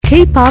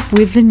Keep up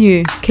with the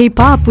new. Keep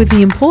up with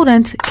the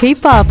important.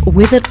 Keep up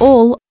with it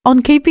all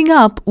on Keeping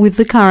Up with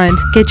the Current.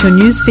 Get your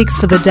news fix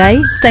for the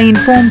day. Stay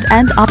informed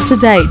and up to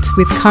date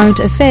with current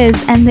affairs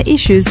and the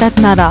issues that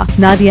matter.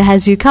 Nadia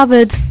has you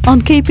covered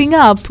on Keeping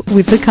Up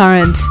with the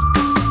Current.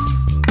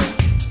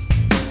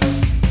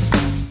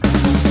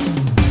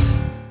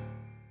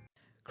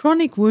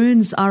 Chronic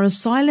wounds are a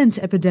silent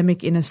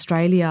epidemic in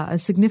Australia, a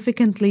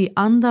significantly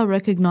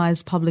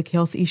under-recognised public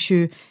health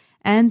issue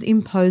and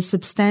impose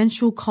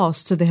substantial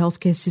costs to the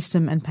healthcare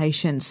system and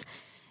patients.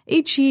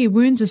 Each year,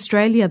 Wounds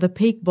Australia, the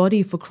peak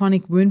body for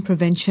chronic wound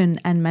prevention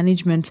and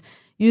management,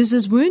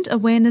 uses Wound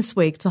Awareness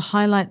Week to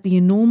highlight the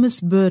enormous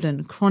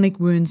burden chronic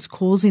wounds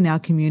cause in our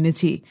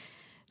community.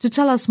 To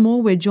tell us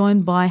more, we're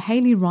joined by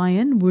Hayley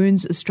Ryan,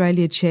 Wounds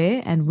Australia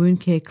Chair and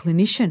wound care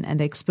clinician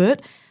and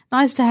expert.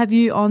 Nice to have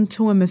you on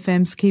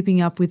 2MFM's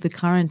Keeping Up with the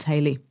Current,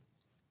 Hayley.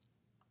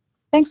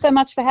 Thanks so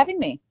much for having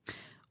me.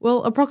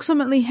 Well,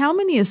 approximately how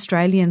many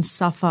Australians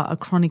suffer a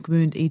chronic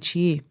wound each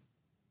year?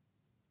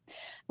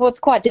 Well, it's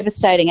quite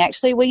devastating,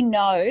 actually. We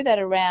know that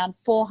around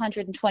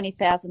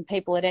 420,000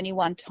 people at any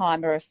one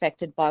time are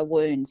affected by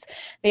wounds.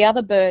 The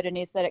other burden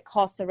is that it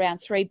costs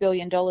around $3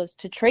 billion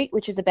to treat,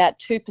 which is about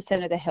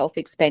 2% of the health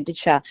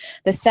expenditure.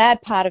 The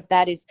sad part of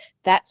that is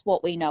that's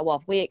what we know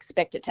of. We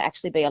expect it to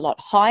actually be a lot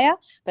higher,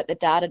 but the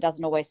data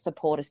doesn't always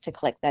support us to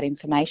collect that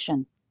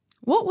information.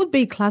 What would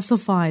be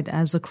classified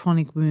as a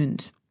chronic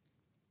wound?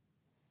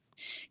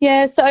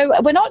 Yeah, so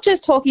we're not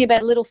just talking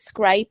about a little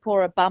scrape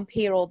or a bump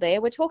here or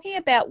there. We're talking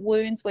about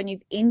wounds when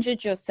you've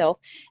injured yourself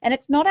and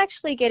it's not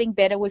actually getting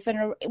better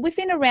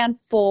within around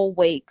 4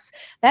 weeks.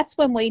 That's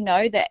when we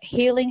know that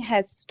healing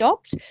has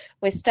stopped.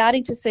 We're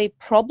starting to see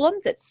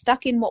problems. It's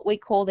stuck in what we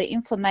call the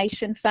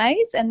inflammation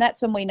phase, and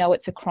that's when we know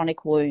it's a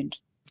chronic wound.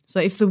 So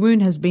if the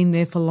wound has been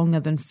there for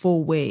longer than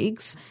 4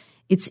 weeks,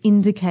 it's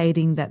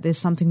indicating that there's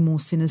something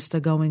more sinister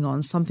going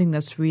on, something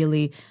that's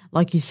really,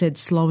 like you said,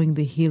 slowing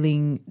the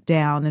healing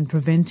down and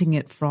preventing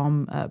it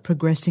from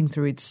progressing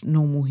through its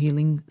normal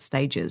healing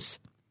stages.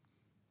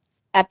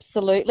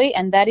 Absolutely,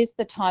 and that is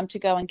the time to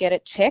go and get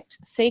it checked.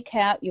 Seek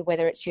out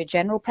whether it's your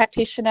general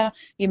practitioner.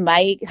 You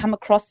may come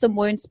across some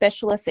wound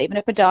specialists, even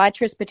a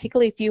podiatrist,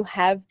 particularly if you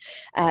have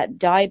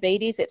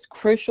diabetes. It's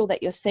crucial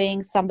that you're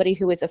seeing somebody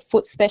who is a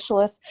foot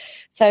specialist.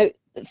 So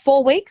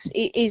 4 weeks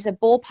is a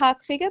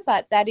ballpark figure,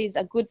 but that is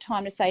a good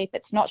time to say if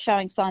it's not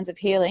showing signs of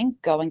healing,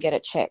 go and get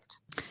it checked.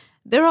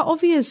 There are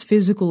obvious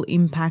physical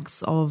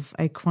impacts of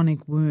a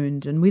chronic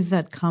wound, and with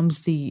that comes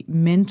the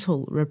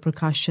mental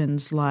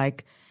repercussions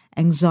like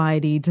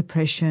anxiety,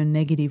 depression,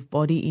 negative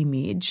body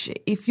image.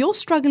 If you're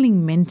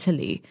struggling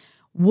mentally,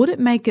 would it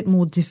make it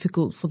more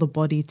difficult for the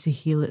body to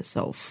heal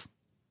itself?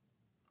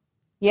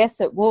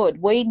 Yes, it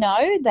would. We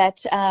know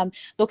that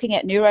looking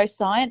at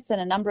neuroscience and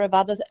a number of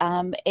other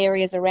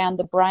areas around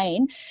the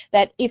brain,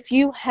 that if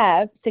you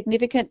have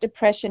significant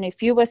depression,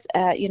 if you were,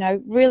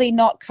 really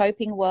not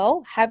coping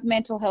well, have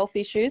mental health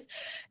issues,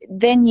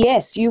 then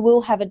yes, you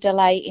will have a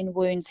delay in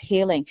wounds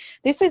healing.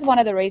 This is one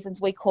of the reasons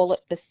we call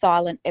it the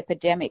silent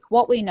epidemic.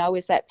 What we know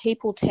is that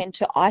people tend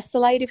to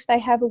isolate if they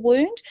have a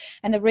wound,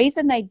 and the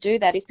reason they do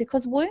that is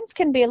because wounds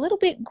can be a little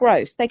bit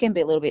gross. They can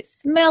be a little bit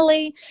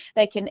smelly.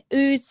 They can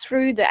ooze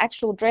through the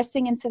actual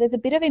dressing, and so there's a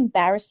bit of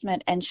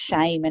embarrassment and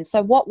shame. And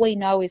so what we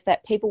know is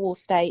that people will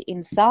stay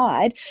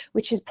inside,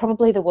 which is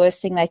probably the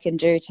worst thing they can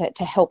do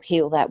to help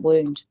heal that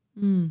wound.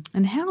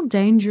 And how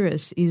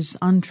dangerous is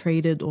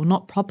untreated or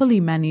not properly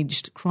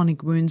managed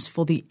chronic wounds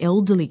for the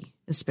elderly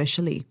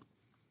especially?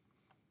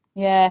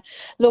 Yeah,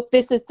 look,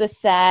 this is the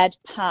sad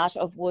part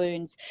of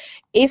wounds.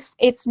 If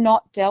it's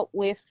not dealt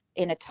with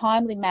in a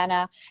timely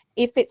manner,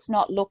 if it's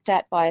not looked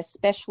at by a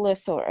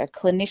specialist or a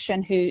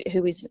clinician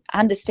who is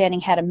understanding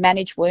how to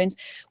manage wounds,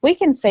 we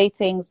can see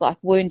things like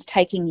wounds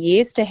taking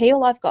years to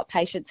heal. I've got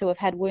patients who have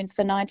had wounds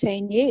for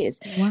 19 years.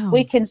 Wow.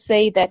 We can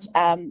see that,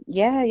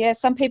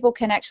 some people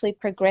can actually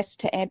progress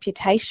to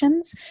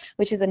amputations,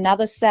 which is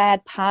another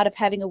sad part of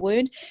having a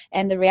wound.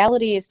 And the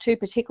reality is too,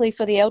 particularly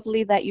for the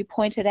elderly that you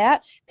pointed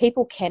out,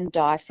 people can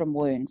die from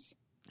wounds.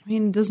 I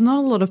mean, there's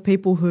not a lot of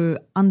people who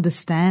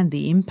understand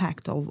the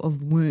impact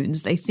of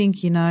wounds. They think,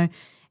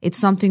 it's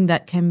something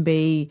that can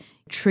be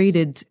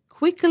treated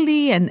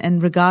quickly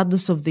and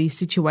regardless of the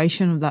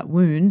situation of that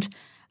wound,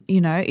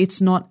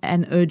 it's not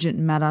an urgent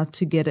matter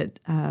to get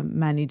it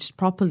managed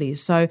properly.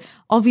 So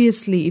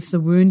obviously, if the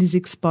wound is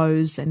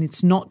exposed and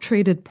it's not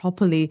treated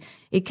properly,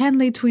 it can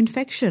lead to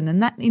infection.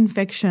 And that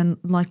infection,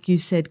 like you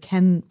said,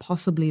 can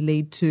possibly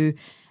lead to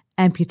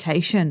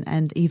amputation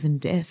and even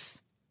death.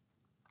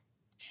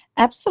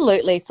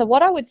 Absolutely. So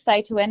what I would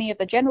say to any of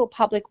the general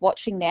public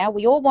watching now,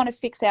 we all want to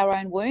fix our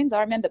own wounds.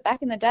 I remember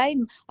back in the day,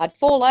 I'd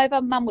fall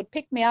over, mum would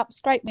pick me up,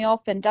 scrape me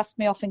off and dust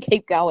me off and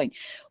keep going.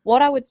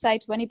 What I would say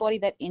to anybody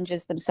that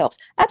injures themselves,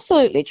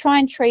 absolutely, try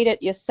and treat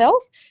it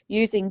yourself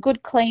using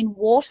good clean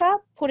water,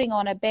 putting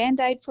on a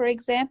Band-Aid, for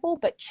example,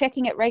 but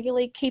checking it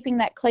regularly, keeping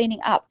that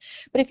cleaning up.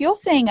 But if you're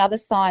seeing other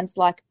signs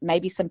like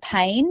maybe some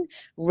pain,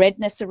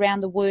 redness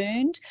around the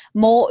wound,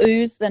 more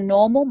ooze than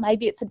normal,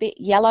 maybe it's a bit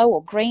yellow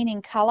or green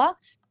in colour,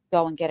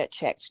 go and get it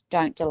checked.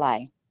 Don't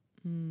delay.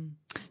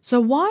 So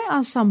why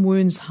are some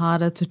wounds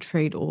harder to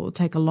treat or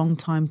take a long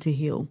time to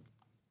heal?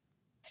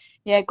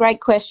 Yeah, great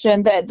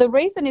question. The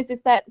reason is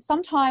that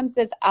sometimes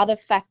there's other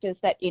factors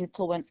that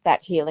influence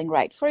that healing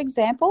rate. For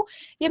example,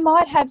 you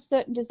might have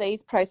certain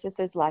disease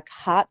processes like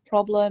heart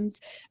problems,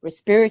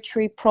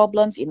 respiratory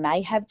problems, you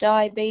may have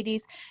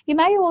diabetes, you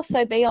may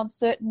also be on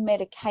certain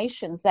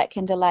medications that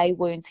can delay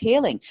wounds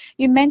healing.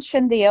 You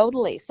mentioned the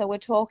elderly, so we're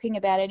talking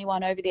about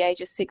anyone over the age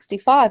of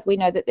 65. We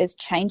know that there's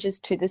changes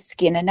to the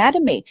skin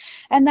anatomy,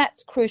 and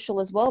that's crucial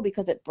as well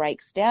because it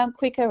breaks down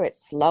quicker,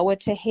 it's slower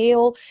to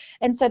heal,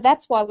 and so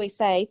that's why we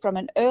say from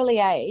an early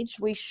age,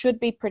 we should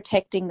be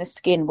protecting the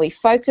skin. We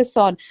focus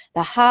on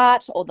the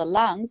heart or the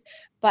lungs,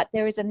 but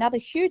there is another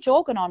huge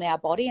organ on our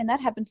body, and that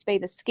happens to be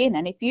the skin.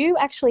 And if you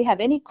actually have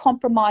any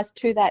compromise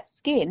to that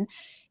skin,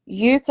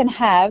 you can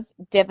have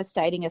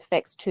devastating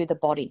effects to the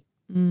body.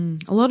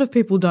 A lot of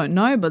people don't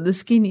know, but the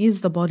skin is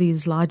the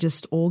body's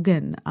largest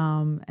organ.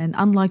 And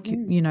unlike,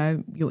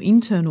 your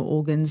internal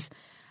organs,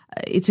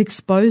 it's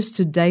exposed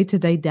to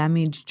day-to-day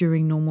damage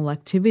during normal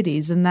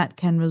activities, and that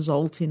can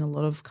result in a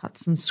lot of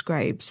cuts and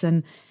scrapes.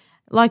 And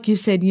like you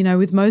said,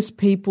 with most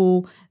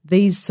people,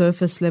 these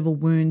surface-level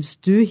wounds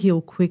do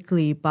heal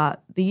quickly,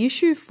 but the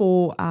issue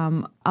for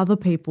other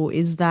people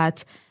is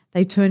that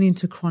they turn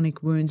into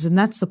chronic wounds, and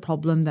that's the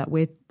problem that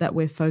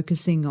we're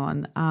focusing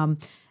on.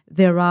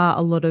 There are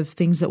a lot of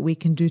things that we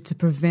can do to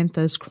prevent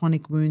those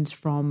chronic wounds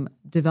from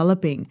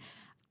developing.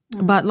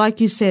 But like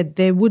you said,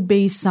 there would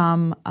be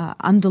some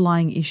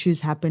underlying issues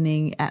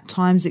happening. At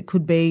times it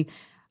could be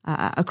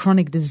a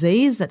chronic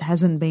disease that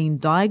hasn't been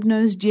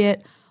diagnosed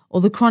yet,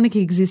 or the chronic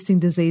existing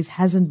disease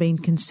hasn't been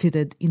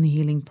considered in the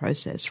healing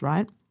process,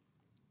 right?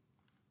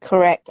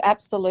 Correct,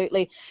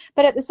 absolutely.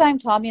 But at the same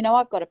time,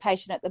 I've got a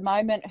patient at the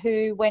moment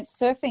who went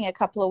surfing a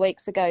couple of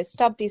weeks ago,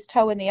 stubbed his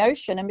toe in the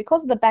ocean, and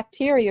because of the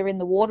bacteria in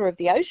the water of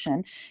the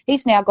ocean,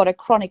 he's now got a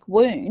chronic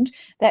wound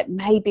that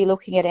may be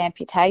looking at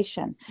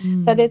amputation.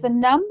 So there's a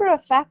number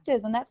of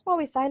factors, and that's why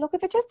we say, look,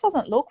 if it just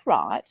doesn't look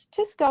right,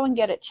 just go and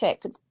get it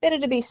checked. It's better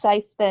to be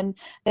safe than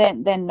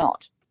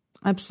not.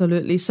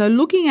 Absolutely. So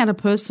looking at a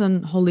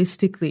person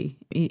holistically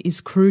is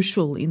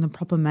crucial in the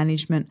proper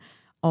management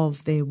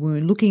of their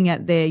wound, looking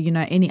at their,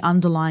 any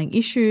underlying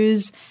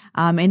issues,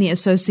 any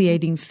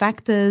associating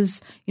factors.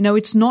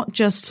 It's not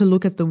just to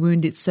look at the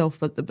wound itself,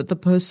 but the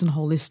person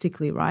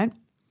holistically, right?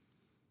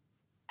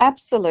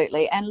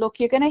 Absolutely. And look,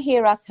 you're going to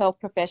hear us health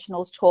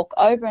professionals talk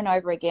over and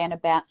over again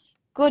about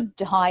good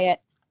diet,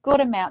 good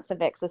amounts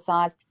of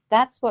exercise.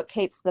 That's what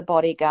keeps the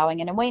body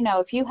going. And we know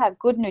if you have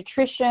good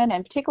nutrition,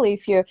 and particularly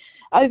if you're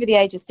over the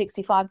age of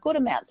 65, good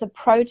amounts of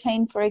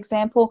protein, for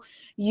example,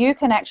 you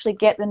can actually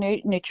get the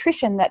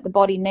nutrition that the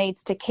body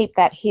needs to keep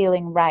that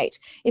healing rate.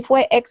 If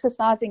we're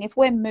exercising, if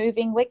we're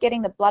moving, we're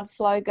getting the blood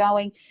flow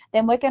going,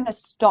 then we're going to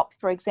stop,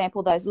 for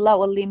example, those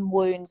lower limb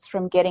wounds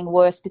from getting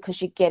worse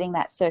because you're getting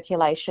that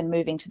circulation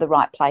moving to the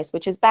right place,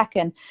 which is back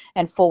and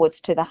forwards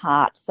to the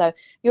heart. So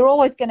you're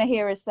always going to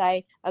hear us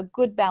say a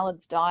good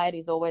balanced diet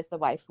is always the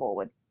way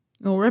forward.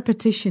 Well,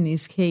 repetition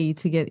is key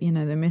to get,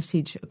 the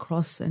message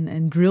across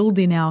and drilled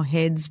in our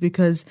heads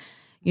because,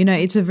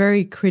 it's a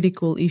very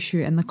critical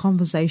issue and the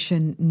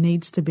conversation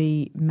needs to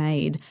be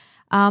made.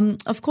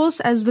 Of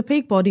course, as the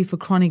peak body for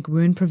chronic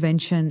wound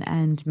prevention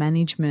and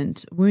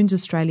management, Wounds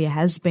Australia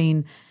has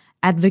been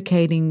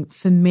advocating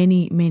for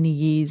many, many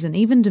years and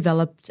even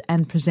developed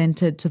and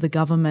presented to the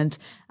government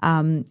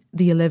the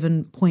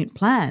 11-point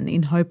plan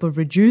in hope of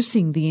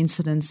reducing the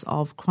incidence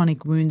of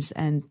chronic wounds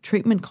and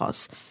treatment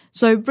costs.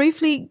 So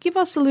briefly, give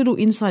us a little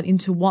insight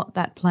into what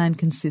that plan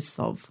consists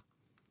of.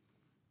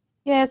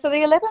 Yeah, so the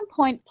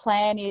 11-point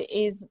plan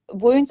is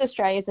Wounds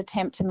Australia's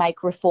attempt to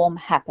make reform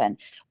happen.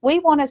 We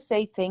want to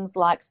see things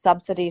like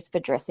subsidies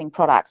for dressing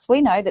products. We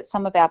know that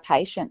some of our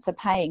patients are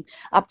paying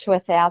up to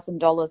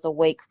 $1,000 a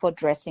week for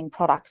dressing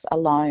products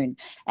alone,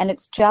 and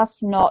it's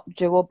just not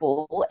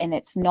doable and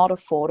it's not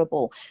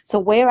affordable. So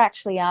we're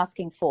actually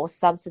asking for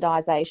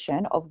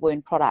subsidisation of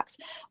wound products.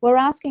 We're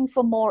asking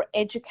for more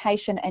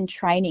education and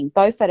training,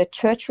 both at a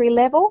tertiary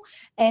level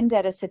and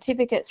at a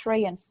certificate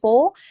 3 and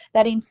 4,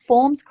 that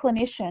informs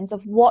clinicians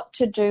of what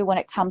to do when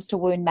it comes to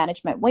wound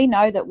management. We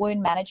know that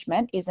wound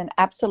management is an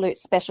absolute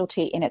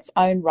specialty in its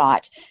own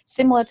right.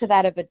 Similar to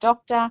that of a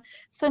doctor,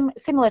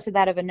 similar to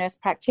that of a nurse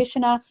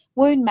practitioner,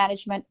 wound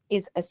management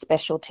is a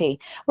specialty.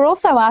 We're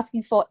also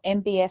asking for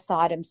MBS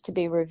items to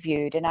be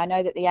reviewed, and I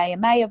know that the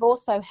AMA have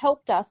also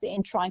helped us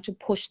in trying to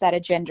push that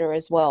agenda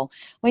as well.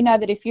 We know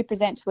that if you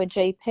present to a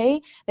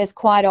GP, there's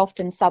quite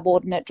often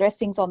subordinate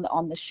dressings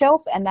on the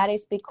shelf, and that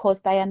is because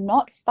they are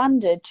not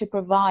funded to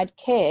provide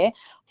care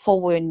for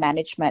wound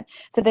management.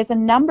 So there's a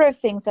number of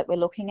things that we're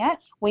looking at.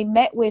 We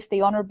met with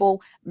the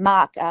Honourable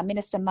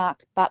Minister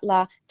Mark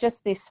Butler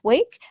just this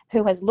week,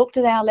 who has looked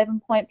at our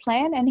 11-point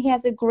plan, and he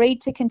has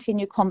agreed to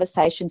continue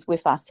conversations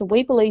with us. So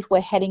we believe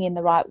we're heading in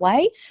the right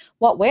way.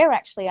 What we're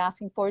actually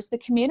asking for is the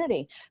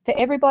community, for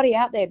everybody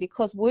out there,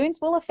 because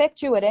wounds will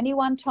affect you at any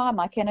one time,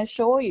 I can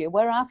assure you.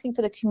 We're asking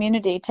for the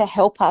community to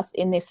help us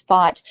in this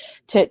fight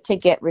to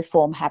get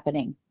reform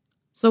happening.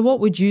 So what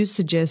would you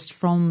suggest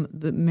from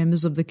the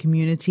members of the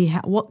community?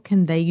 What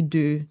can they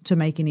do to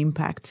make an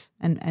impact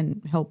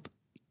and help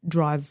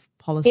drive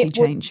policy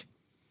change?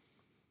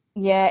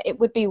 It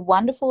would be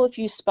wonderful if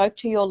you spoke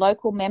to your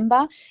local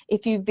member.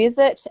 If you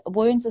visit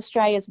Wounds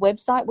Australia's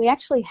website, we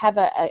actually have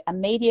a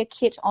media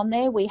kit on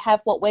there. We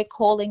have what we're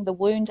calling the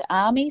Wound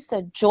Army.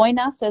 So join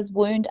us as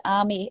Wound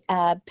Army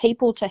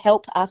people to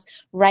help us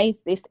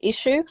raise this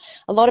issue.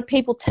 A lot of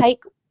people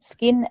take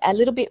skin a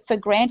little bit for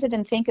granted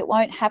and think it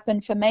won't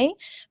happen for me,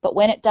 but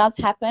when it does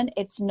happen,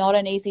 it's not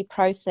an easy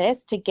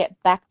process to get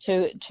back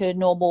to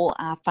normal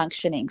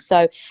functioning.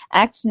 So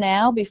act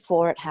now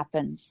before it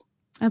happens.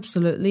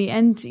 Absolutely.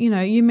 And,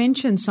 you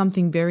mentioned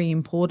something very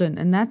important,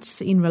 and that's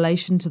in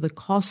relation to the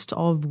cost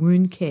of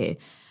wound care.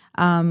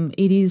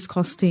 It is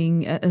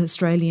costing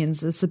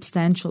Australians a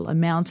substantial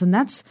amount, and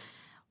that's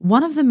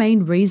one of the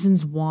main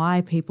reasons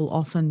why people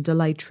often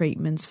delay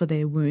treatments for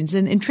their wounds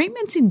and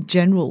treatments in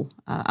general.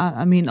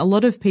 A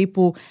lot of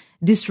people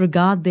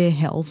disregard their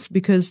health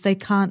because they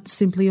can't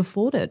simply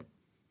afford it.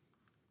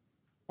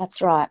 That's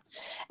right.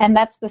 And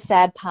that's the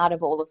sad part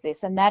of all of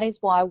this. And that is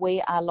why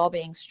we are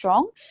lobbying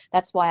strong.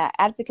 That's why our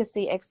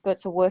advocacy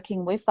experts are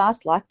working with us,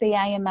 like the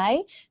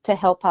AMA, to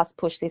help us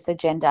push this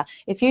agenda.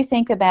 If you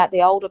think about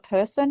the older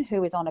person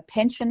who is on a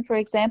pension, for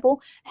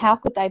example, how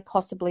could they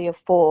possibly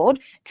afford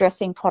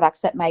dressing products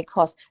that may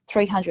cost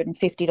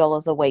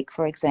 $350 a week,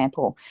 for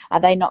example?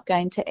 Are they not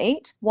going to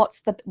eat?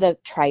 What's the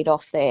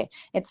trade-off there?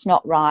 It's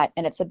not right.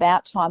 And it's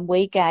about time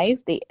we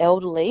gave the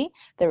elderly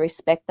the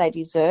respect they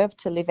deserve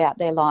to live out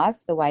their life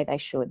the way they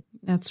should.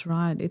 That's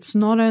right. It's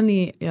not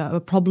only a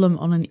problem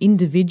on an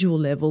individual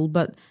level,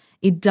 but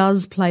it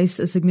does place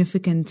a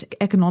significant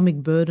economic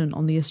burden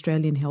on the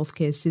Australian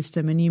healthcare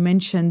system. And you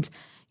mentioned,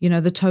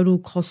 the total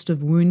cost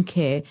of wound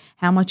care,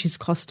 how much is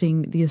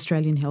costing the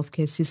Australian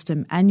healthcare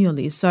system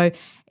annually. So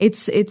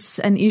it's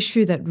an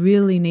issue that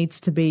really needs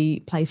to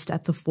be placed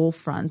at the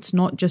forefront,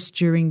 not just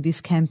during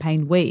this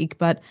campaign week,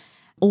 but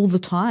all the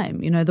time.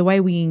 The way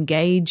we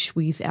engage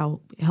with our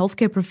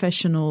healthcare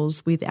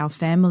professionals, with our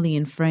family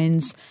and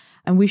friends,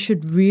 and we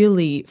should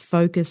really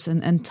focus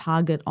and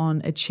target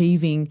on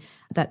achieving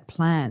that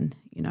plan,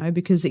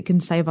 because it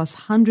can save us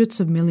hundreds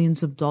of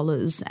millions of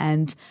dollars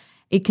and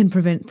it can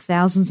prevent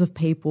thousands of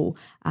people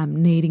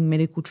needing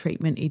medical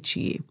treatment each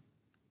year.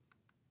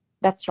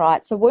 That's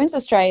right. So Wounds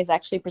Australia has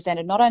actually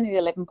presented not only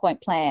the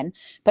 11-point plan,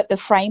 but the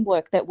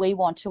framework that we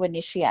want to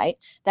initiate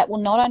that will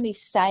not only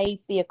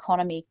save the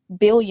economy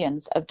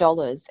billions of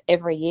dollars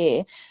every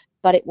year,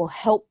 but it will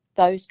help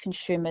those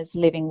consumers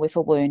living with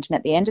a wound. And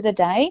at the end of the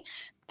day,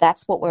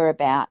 that's what we're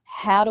about.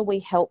 How do we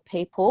help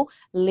people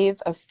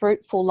live a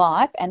fruitful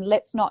life? And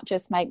let's not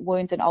just make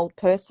wounds an old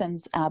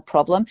person's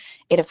problem.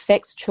 It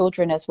affects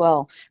children as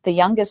well. The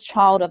youngest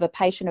child of a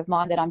patient of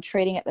mine that I'm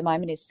treating at the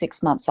moment is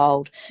 6 months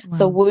old. Wow.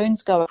 So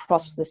wounds go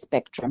across the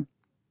spectrum.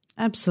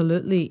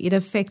 Absolutely. It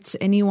affects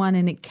anyone,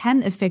 and it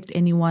can affect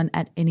anyone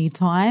at any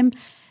time.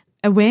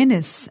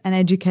 Awareness and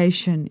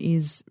education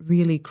is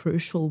really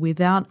crucial.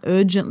 Without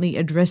urgently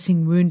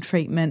addressing wound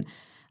treatment,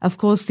 of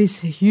course,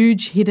 this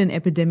huge hidden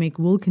epidemic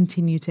will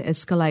continue to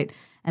escalate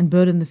and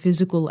burden the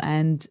physical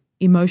and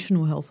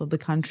emotional health of the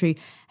country.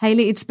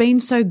 Hayley, it's been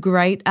so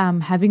great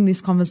having this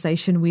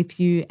conversation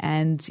with you.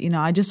 And,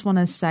 I just want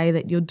to say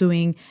that you're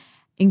doing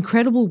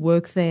incredible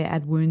work there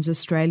at Wounds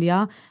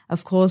Australia.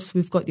 Of course,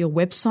 we've got your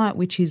website,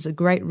 which is a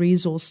great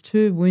resource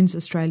too,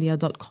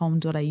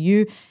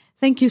 woundsaustralia.com.au.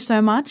 Thank you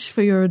so much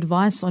for your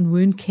advice on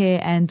wound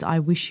care, and I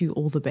wish you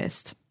all the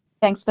best.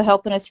 Thanks for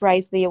helping us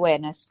raise the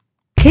awareness.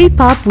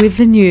 Keep up with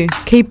the new,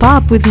 keep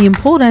up with the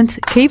important,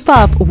 keep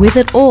up with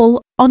it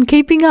all on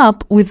Keeping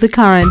Up with the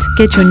Current.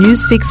 Get your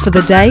news fix for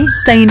the day,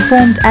 stay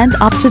informed and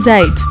up to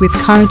date with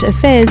current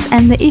affairs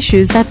and the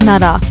issues that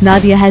matter.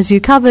 Nadia has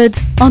you covered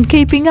on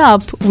Keeping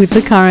Up with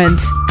the Current.